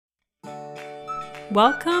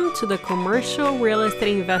Welcome to the Commercial Real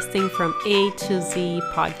Estate Investing from A to Z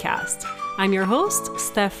podcast. I'm your host,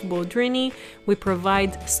 Steph Boldrini. We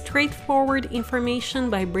provide straightforward information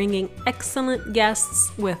by bringing excellent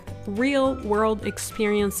guests with real-world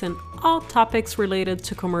experience in all topics related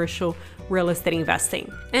to commercial real estate investing.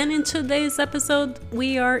 And in today's episode,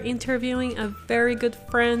 we are interviewing a very good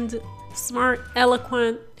friend, smart,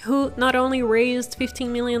 eloquent, who not only raised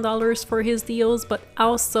 $15 million for his deals, but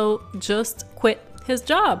also just quit his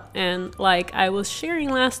job. And like I was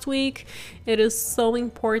sharing last week, it is so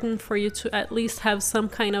important for you to at least have some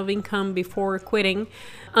kind of income before quitting,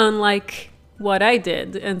 unlike what I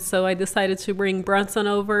did. And so I decided to bring Bronson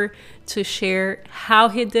over to share how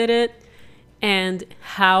he did it and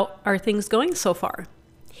how are things going so far.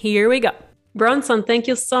 Here we go. Bronson, thank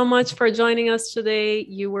you so much for joining us today.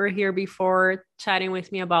 You were here before chatting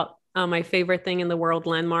with me about my favorite thing in the world,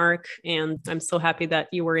 Landmark. And I'm so happy that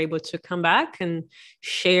you were able to come back and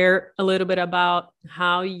share a little bit about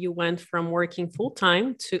how you went from working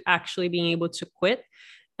full-time to actually being able to quit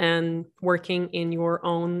and working in your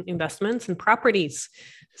own investments and properties.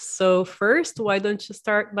 So first, why don't you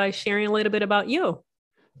start by sharing a little bit about you?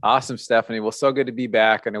 Awesome, Stephanie. Well, so good to be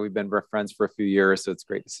back. I know we've been friends for a few years, so it's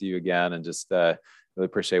great to see you again, and just really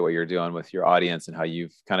appreciate what you're doing with your audience and how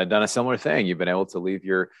you've kind of done a similar thing. You've been able to leave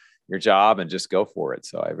your job and just go for it.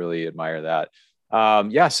 So I really admire that.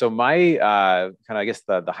 So my I guess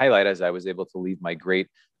the highlight is I was able to leave my great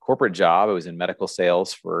corporate job. I was in medical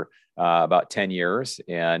sales for about 10 years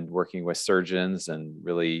and working with surgeons and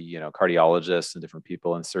really, cardiologists and different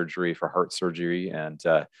people in surgery for heart surgery, and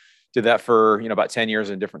did that for, about 10 years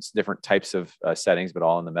in different types of settings, but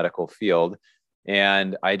all in the medical field.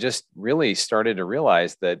 And I just really started to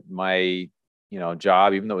realize that my,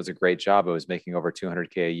 job, even though it was a great job, I was making over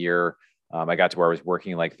 $200K a year. I got to where I was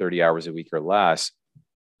working like 30 hours a week or less,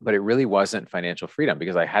 but it really wasn't financial freedom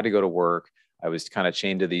because I had to go to work. I was kind of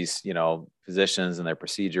chained to these, physicians and their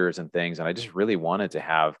procedures and things. And I just really wanted to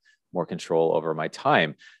have more control over my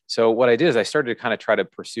time. So what I did is I started to kind of try to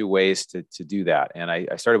pursue ways to do that. And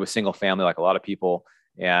I started with single family, like a lot of people,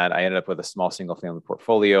 and I ended up with a small single family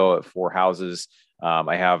portfolio of 4 houses.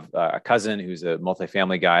 I have a cousin who's a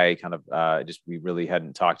multifamily guy, we really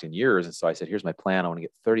hadn't talked in years. And so I said, here's my plan. I want to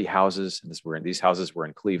get 30 houses. And these houses were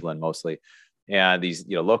in Cleveland mostly. And these,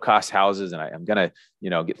 low cost houses. And I'm going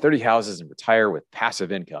to, get 30 houses and retire with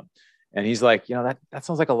passive income. And he's like, that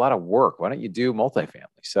sounds like a lot of work. Why don't you do multifamily?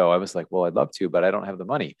 So I was like, well, I'd love to, but I don't have the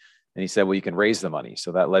money. And he said, well, you can raise the money.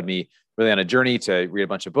 So that led me really on a journey to read a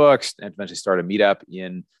bunch of books and eventually start a meetup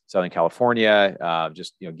in Southern California.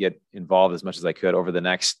 Get involved as much as I could. Over the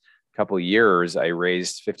next couple of years, I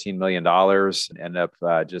raised $15 million and ended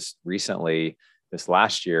up just recently this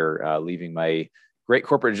last year, leaving my great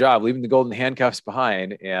corporate job, leaving the golden handcuffs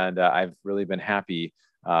behind. And I've really been happy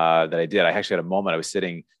that I did. I actually had a moment. I was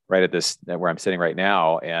sitting right at this where I'm sitting right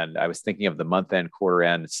now, and I was thinking of the month end, quarter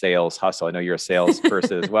end sales hustle. I know you're a sales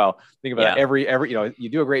person as well. Think about that every you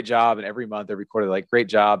do a great job, and every month, every quarter, like great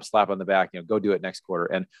job, slap on the back, go do it next quarter.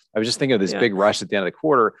 And I was just thinking of this big rush at the end of the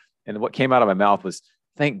quarter, and what came out of my mouth was,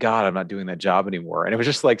 "Thank God I'm not doing that job anymore." And it was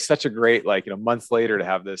just like such a great, months later to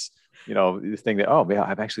have this, this thing that, oh yeah,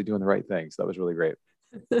 I'm actually doing the right thing. So that was really great.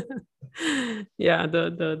 Yeah,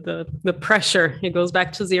 the pressure, it goes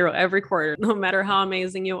back to zero every quarter, no matter how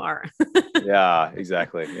amazing you are. Yeah,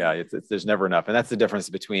 exactly. Yeah, there's never enough. And that's the difference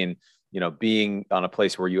between, being on a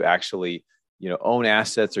place where you actually, own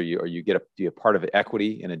assets or you get be a part of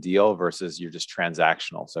equity in a deal versus you're just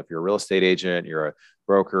transactional. So if you're a real estate agent, you're a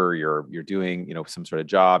broker, you're doing, some sort of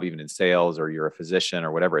job, even in sales, or you're a physician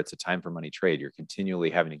or whatever, it's a time for money trade. You're continually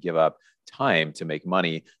having to give up time to make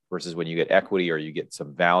money versus when you get equity or you get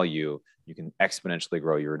some value, you can exponentially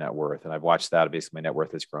grow your net worth. And I've watched that. Basically, my net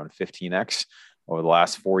worth has grown 15x over the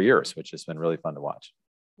last 4 years, which has been really fun to watch.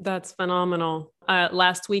 That's phenomenal.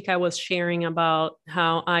 Last week, I was sharing about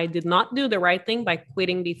how I did not do the right thing by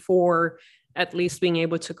quitting before at least being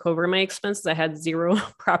able to cover my expenses. I had 0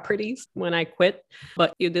 properties when I quit,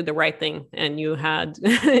 but you did the right thing and you had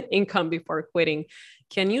income before quitting.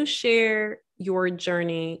 Can you share your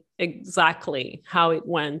journey, exactly how it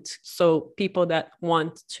went, so people that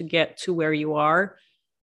want to get to where you are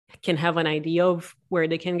can have an idea of where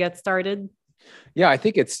they can get started? Yeah, I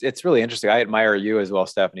think it's really interesting. I admire you as well,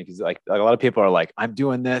 Stephanie, because like a lot of people are like, I'm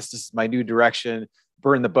doing this is my new direction,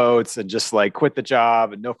 burn the boats and just quit the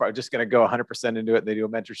job and I'm just going to go 100% into it. And they do a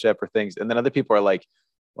mentorship or things. And then other people are like,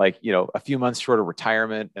 a few months short of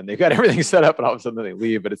retirement and they've got everything set up and all of a sudden they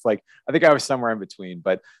leave. But it's I think I was somewhere in between,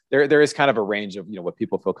 but there is kind of a range of, what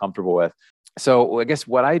people feel comfortable with. So I guess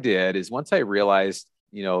what I did is once I realized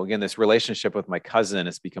again, this relationship with my cousin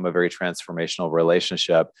has become a very transformational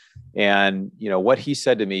relationship. And, what he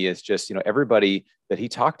said to me is just, everybody that he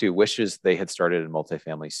talked to wishes they had started in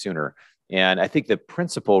multifamily sooner. And I think the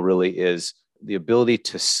principle really is the ability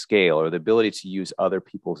to scale, or the ability to use other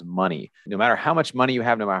people's money, no matter how much money you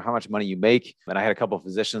have, no matter how much money you make. And I had a couple of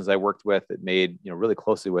physicians I worked with that made, really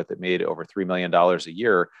closely with, that made over $3 million a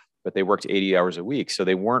year, but they worked 80 hours a week. So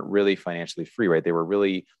they weren't really financially free, right? They were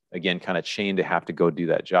really, again, kind of chained to have to go do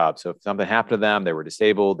that job. So if something happened to them, they were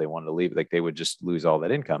disabled, they wanted to leave, like they would just lose all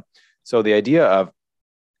that income. So the idea of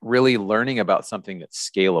really learning about something that's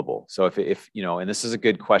scalable. So if and this is a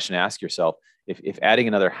good question to ask yourself, if adding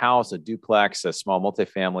another house, a duplex, a small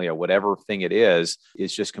multifamily, or whatever thing it is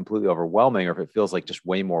just completely overwhelming, or if it feels like just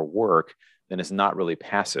way more work, then it's not really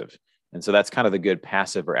passive. And so that's kind of the good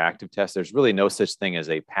passive or active test. There's really no such thing as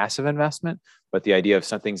a passive investment, but the idea of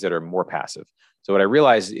some things that are more passive. So what I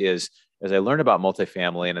realized is, as I learned about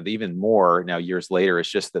multifamily, and even more now years later, it's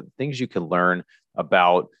just that things you can learn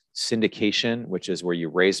about syndication, which is where you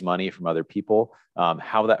raise money from other people,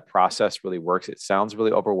 how that process really works. It sounds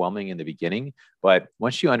really overwhelming in the beginning, but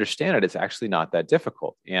once you understand it, it's actually not that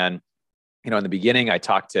difficult. And in the beginning, I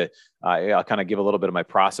talked to, I'll kind of give a little bit of my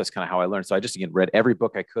process, kind of how I learned. So I just, again, read every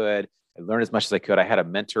book I could. I learned as much as I could. I had a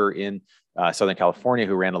mentor in Southern California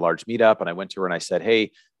who ran a large meetup, and I went to her and I said,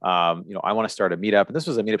 hey, I want to start a meetup. And this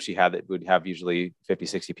was a meetup she had that would have usually 50,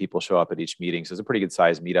 60 people show up at each meeting. So it's a pretty good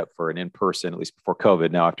sized meetup for an in-person, at least before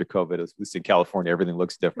COVID. Now after COVID, at least in California, everything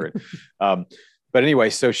looks different. But anyway,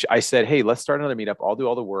 so I said, hey, let's start another meetup. I'll do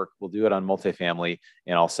all the work. We'll do it on multifamily,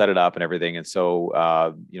 and I'll set it up and everything. And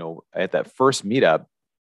so, at that first meetup,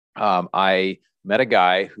 I met a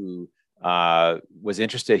guy who was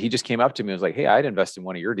interested. He just came up to me and was like, hey, I'd invest in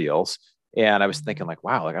one of your deals. And I was thinking like,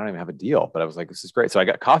 wow, like I don't even have a deal, but I was like, this is great. So I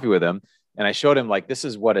got coffee with him and I showed him like, this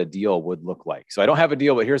is what a deal would look like. So I don't have a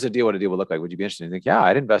deal, but here's a deal, what a deal would look like. Would you be interested? And think, yeah,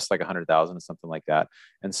 I'd invest like 100,000 or something like that.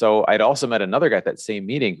 And so I'd also met another guy at that same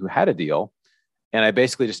meeting who had a deal. And I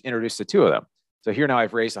basically just introduced the two of them. So here now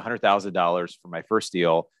I've raised $100,000 for my first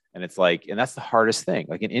deal. And it's like, and that's the hardest thing.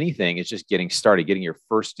 Like in anything, it's just getting started, getting your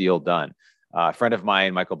first deal done. A friend of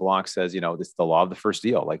mine, Michael Blanc, says, this is the law of the first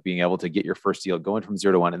deal, like being able to get your first deal going from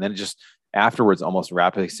 0 to 1. And then just afterwards, almost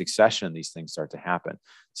rapid succession, these things start to happen.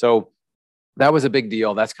 So that was a big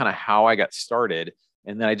deal. That's kind of how I got started.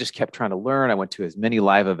 And then I just kept trying to learn. I went to as many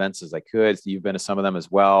live events as I could. So you've been to some of them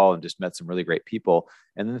as well, and just met some really great people.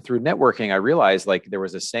 And then through networking, I realized like there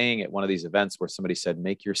was a saying at one of these events where somebody said,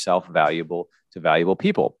 make yourself valuable to valuable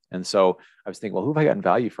people. And so I was thinking, well, who have I gotten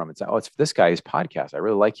value from? It's this guy's podcast. I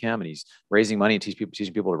really like him, and he's raising money and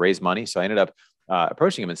teaching people to raise money. So I ended up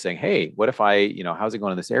approaching him and saying, hey, what if how's it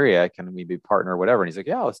going in this area? Can we be a partner or whatever? And he's like,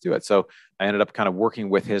 yeah, let's do it. So I ended up kind of working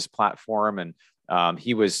with his platform, and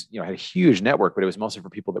he was, had a huge network, but it was mostly for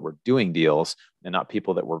people that were doing deals and not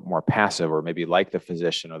people that were more passive, or maybe like the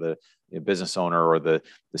physician or the business owner or the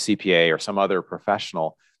CPA or some other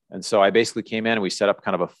professional. And so I basically came in and we set up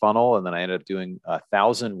kind of a funnel, and then I ended up doing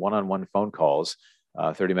 1,000 one-on-one phone calls,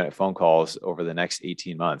 30-minute phone calls over the next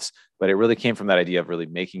 18 months. But it really came from that idea of really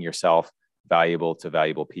making yourself valuable to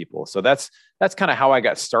valuable people. So that's kind of how I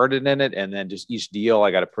got started in it. And then just each deal,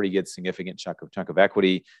 I got a pretty good significant chunk of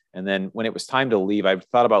equity. And then when it was time to leave, I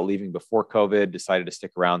thought about leaving before COVID, decided to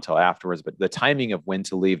stick around until afterwards. But the timing of when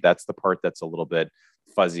to leave, that's the part that's a little bit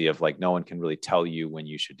fuzzy, of like, no one can really tell you when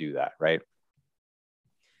you should do that, right?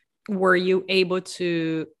 Were you able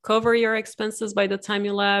to cover your expenses by the time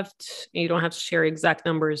you left? You don't have to share exact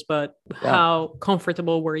numbers, but how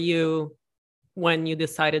comfortable were you when you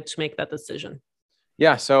decided to make that decision?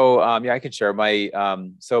 Yeah. So, I could share my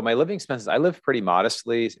living expenses. I live pretty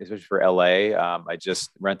modestly, especially for LA. I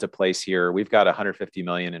just rent a place here. We've got 150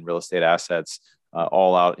 million in real estate assets,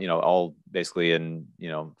 all out, all basically in,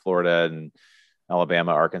 Florida and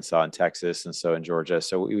Alabama, Arkansas, and Texas. And so in Georgia.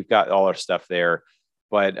 So we've got all our stuff there.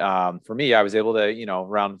 But for me, I was able to,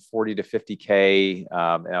 around 40 to 50K.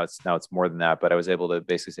 Now it's more than that, but I was able to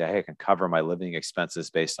basically say, hey, I can cover my living expenses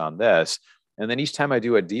based on this. And then each time I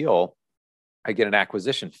do a deal, I get an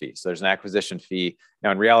acquisition fee. So there's an acquisition fee.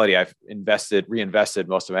 Now, in reality, I've reinvested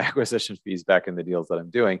most of my acquisition fees back in the deals that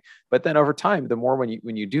I'm doing. But then over time, the more when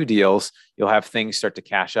you do deals, you'll have things start to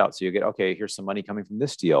cash out. So you get, okay, here's some money coming from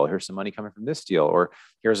this deal. Here's some money coming from this deal. Or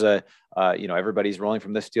here's everybody's rolling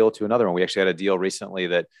from this deal to another one. We actually had a deal recently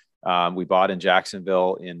that we bought in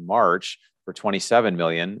Jacksonville in March for 27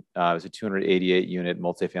 million. It was a 288 unit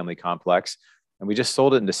multifamily complex. And we just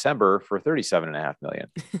sold it in December for 37.5 million.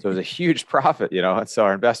 So it was a huge profit, And so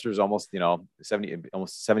our investors almost 75%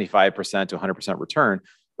 to 100% return.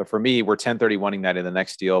 But for me, we're 1031ing that in the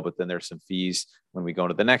next deal, but then there's some fees when we go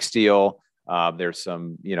into the next deal. There's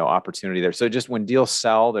some, opportunity there. So just when deals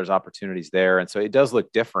sell, there's opportunities there. And so it does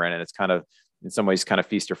look different, and it's kind of, in some ways, kind of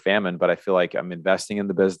feast or famine, but I feel like I'm investing in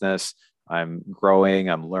the business. I'm growing,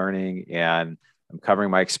 I'm learning, and I'm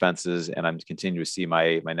covering my expenses, and I'm continuing to see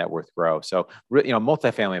my net worth grow. So,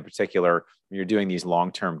 multifamily in particular, when you're doing these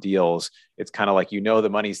long-term deals, it's kind of like, the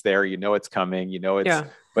money's there, it's coming,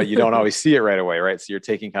 but you don't always see it right away, right? So you're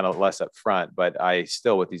taking kind of less up front, but I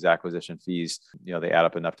still, with these acquisition fees, they add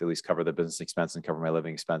up enough to at least cover the business expense and cover my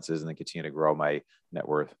living expenses, and then continue to grow my net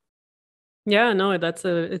worth. Yeah, no, it's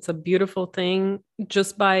a beautiful thing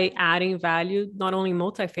just by adding value, not only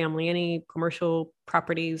multifamily, any commercial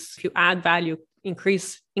properties. If you add value,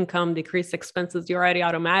 increase income, decrease expenses, you already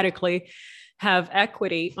automatically have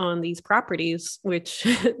equity on these properties, which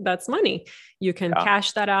that's money. You can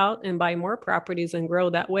cash that out and buy more properties and grow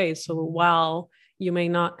that way. So while you may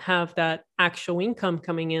not have that actual income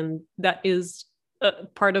coming in, that is a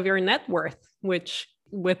part of your net worth, which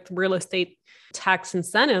with real estate tax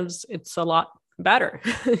incentives, it's a lot better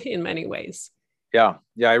in many ways. Yeah.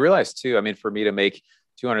 I realized too, I mean, for me to make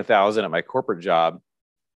 200,000 at my corporate job,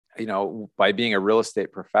 by being a real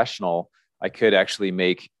estate professional, I could actually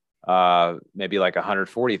make maybe like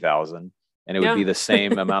 140,000, and it would be the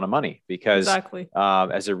same amount of money, because exactly.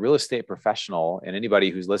 As a real estate professional, and anybody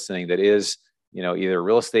who's listening that is, either a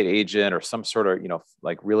real estate agent or some sort of,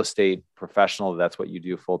 like real estate professional, that's what you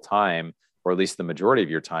do full time, or at least the majority of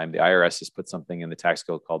your time, the IRS has put something in the tax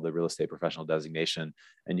code called the real estate professional designation.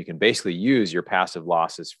 And you can basically use your passive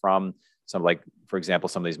losses from some, like, for example,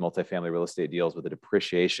 some of these multifamily real estate deals with a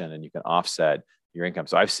depreciation, and you can offset your income.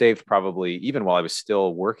 So I've saved, probably, even while I was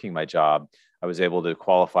still working my job, I was able to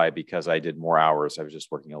qualify because I did more hours. I was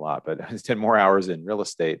just working a lot, but I did more hours in real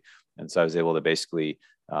estate. And so I was able to basically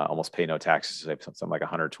almost pay no taxes, something like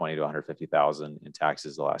 120 to 150,000 in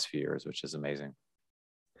taxes the last few years, which is amazing.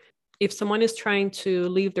 If someone is trying to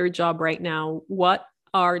leave their job right now, what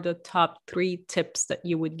are the top 3 tips that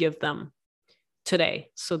you would give them today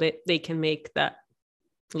so that they can make that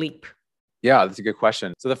leap? Yeah, that's a good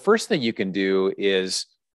question. So the first thing you can do is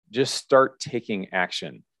just start taking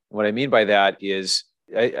action. What I mean by that is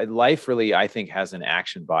life really, I think, has an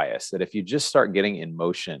action bias, that if you just start getting in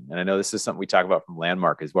motion, and I know this is something we talk about from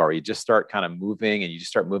Landmark as well, where you just start kind of moving, and you just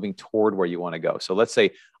start moving toward where you want to go. So let's say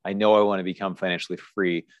I know I want to become financially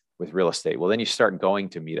free with real estate. Well, then you start going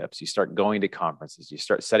to meetups, you start going to conferences, you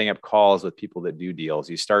start setting up calls with people that do deals,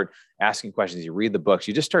 you start asking questions, you read the books,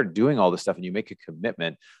 you just start doing all this stuff, and you make a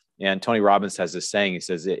commitment. And Tony Robbins has this saying, he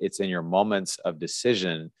says, it's in your moments of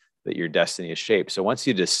decision that your destiny is shaped. So once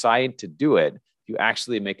you decide to do it, you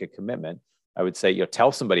actually make a commitment. I would say,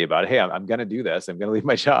 tell somebody about it. Hey, I'm going to do this. I'm going to leave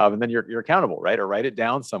my job. And then you're accountable, right? Or write it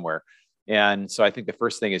down somewhere. And so I think the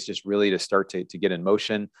first thing is just really to start to get in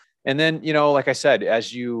motion. And then, like I said,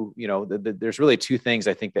 as there's really 2 things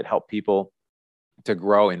I think that help people to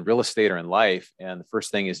grow in real estate or in life. And the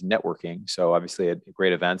first thing is networking. So obviously at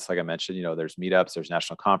great events, like I mentioned, there's meetups, there's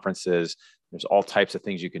national conferences, there's all types of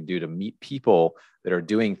things you can do to meet people that are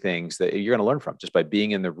doing things that you're going to learn from just by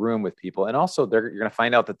being in the room with people. And also you're going to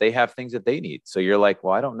find out that they have things that they need. So you're like,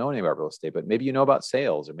 well, I don't know anything about real estate, but maybe you know about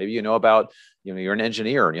sales, or maybe you know about, you're an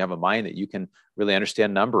engineer and you have a mind that you can really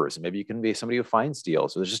understand numbers. And maybe you can be somebody who finds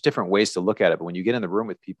deals. So there's just different ways to look at it. But when you get in the room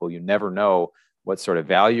with people, you never know what sort of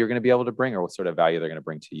value you're going to be able to bring, or what sort of value they're going to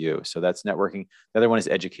bring to you. So that's networking. The other one is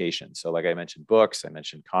education. So like I mentioned books, I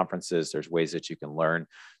mentioned conferences, there's ways that you can learn.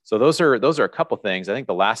 So those are a couple of things. I think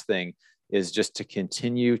the last thing is just to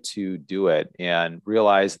continue to do it and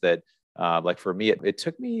realize that, like for me, it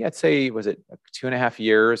took me, I'd say, was it 2.5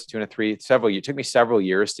 years, 2 to 3, it took me several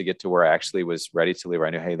years to get to where I actually was ready to leave. Where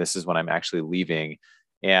I knew, hey, this is when I'm actually leaving,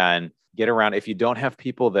 and get around. If you don't have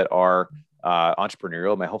people that are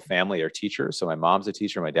entrepreneurial, my whole family are teachers. So my mom's a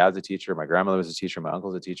teacher, my dad's a teacher, my grandmother was a teacher, my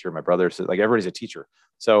uncle's a teacher, my brother's, like, everybody's a teacher.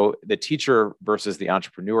 So the teacher versus the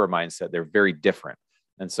entrepreneur mindset, they're very different.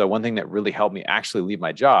 And so one thing that really helped me actually leave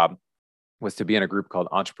my job was to be in a group called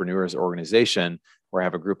Entrepreneurs Organization, where I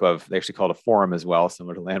have a group of, they actually call it a forum as well,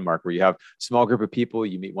 similar to Landmark, where you have a small group of people,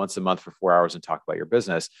 you meet once a month for 4 hours and talk about your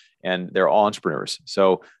business, and they're all entrepreneurs.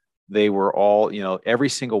 So they were all, every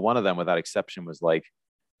single one of them without exception was like,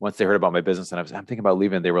 once they heard about my business and I'm thinking about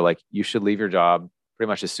leaving, they were like, you should leave your job pretty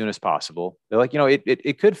much as soon as possible. They're like,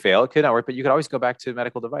 it could fail, it could not work, but you could always go back to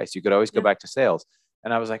medical device. You could always go back to sales.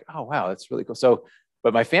 And I was like, oh, wow, that's really cool. So,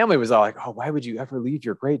 but my family was all like, oh, why would you ever leave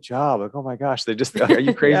your great job? Like, oh my gosh, they just, are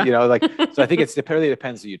you crazy? So I think it really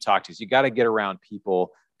depends who you talk to. So you got to get around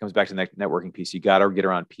people. It comes back to the networking piece. You got to get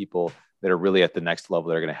around people that are really at the next level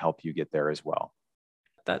that are going to help you get there as well.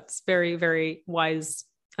 That's very, very wise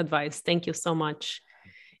advice. Thank you so much.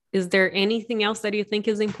 Is there anything else that you think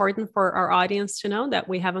is important for our audience to know that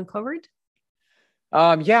we haven't covered?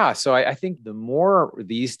 Yeah. So I think the more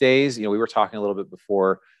these days, we were talking a little bit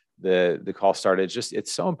before the call started, just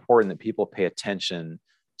it's so important that people pay attention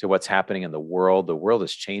to what's happening in the world. The world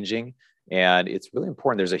is changing. And it's really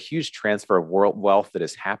important. There's a huge transfer of world wealth that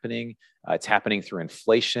is happening. It's happening through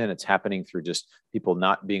inflation. It's happening through just people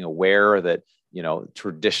not being aware that,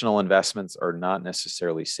 traditional investments are not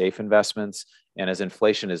necessarily safe investments. And as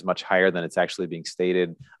inflation is much higher than it's actually being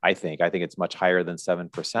stated, I think it's much higher than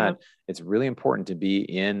 7%. Yeah. It's really important to be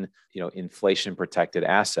in, inflation protected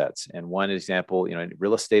assets. And one example,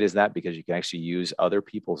 real estate is that, because you can actually use other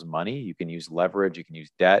people's money. You can use leverage, you can use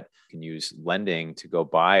debt, you can use lending to go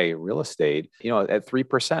buy real estate, at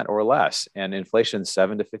 3% or less, and inflation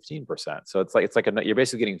 7 to 15%. So it's like you're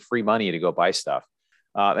basically getting free money to go buy stuff.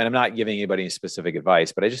 And I'm not giving anybody specific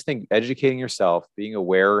advice, but I just think educating yourself, being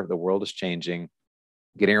aware the world is changing,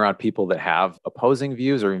 getting around people that have opposing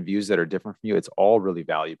views or views that are different from you, it's all really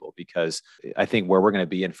valuable, because I think where we're going to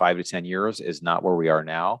be in 5 to 10 years is not where we are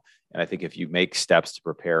now. And I think if you make steps to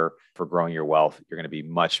prepare for growing your wealth, you're going to be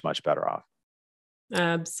much, much better off.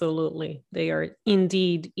 Absolutely. They are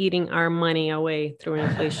indeed eating our money away through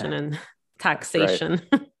inflation and taxation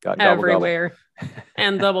everywhere.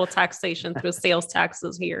 And double taxation through sales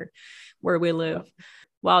taxes here where we live.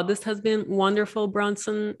 Wow, this has been wonderful,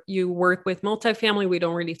 Bronson. You work with multifamily. We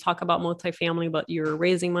don't really talk about multifamily, but you're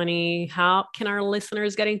raising money. How can our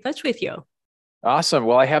listeners get in touch with you? Awesome.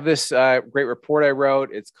 Well, I have this great report I wrote.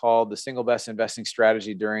 It's called The Single Best Investing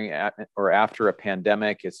Strategy During or After a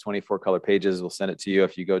Pandemic. It's 24 color pages. We'll send it to you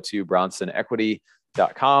if you go to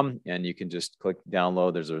bronsonequity.com, and you can just click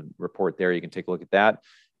download. There's a report there. You can take a look at that.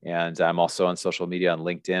 And I'm also on social media. On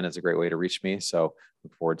LinkedIn is a great way to reach me. So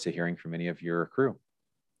look forward to hearing from any of your crew.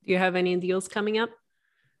 Do you have any deals coming up?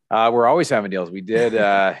 We're always having deals. We did.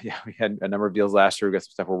 We had a number of deals last year. We've got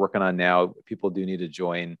some stuff we're working on now. People do need to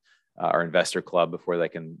join our investor club before they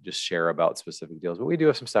can just share about specific deals. But we do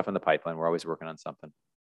have some stuff in the pipeline. We're always working on something.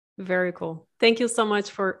 Very cool. Thank you so much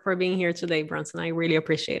for being here today, Bronson. I really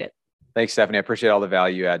appreciate it. Thanks, Stephanie. I appreciate all the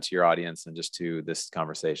value you add to your audience and just to this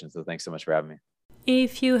conversation. So thanks so much for having me.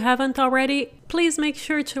 If you haven't already, please make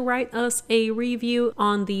sure to write us a review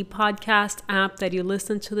on the podcast app that you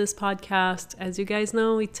listen to this podcast. As you guys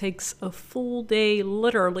know, it takes a full day,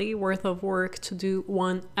 literally, worth of work to do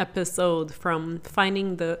one episode, from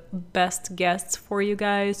finding the best guests for you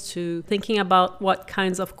guys to thinking about what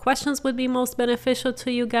kinds of questions would be most beneficial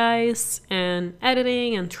to you guys, and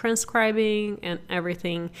editing and transcribing and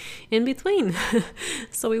everything in between.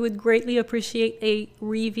 So we would greatly appreciate a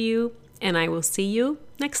review. And I will see you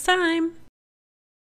next time.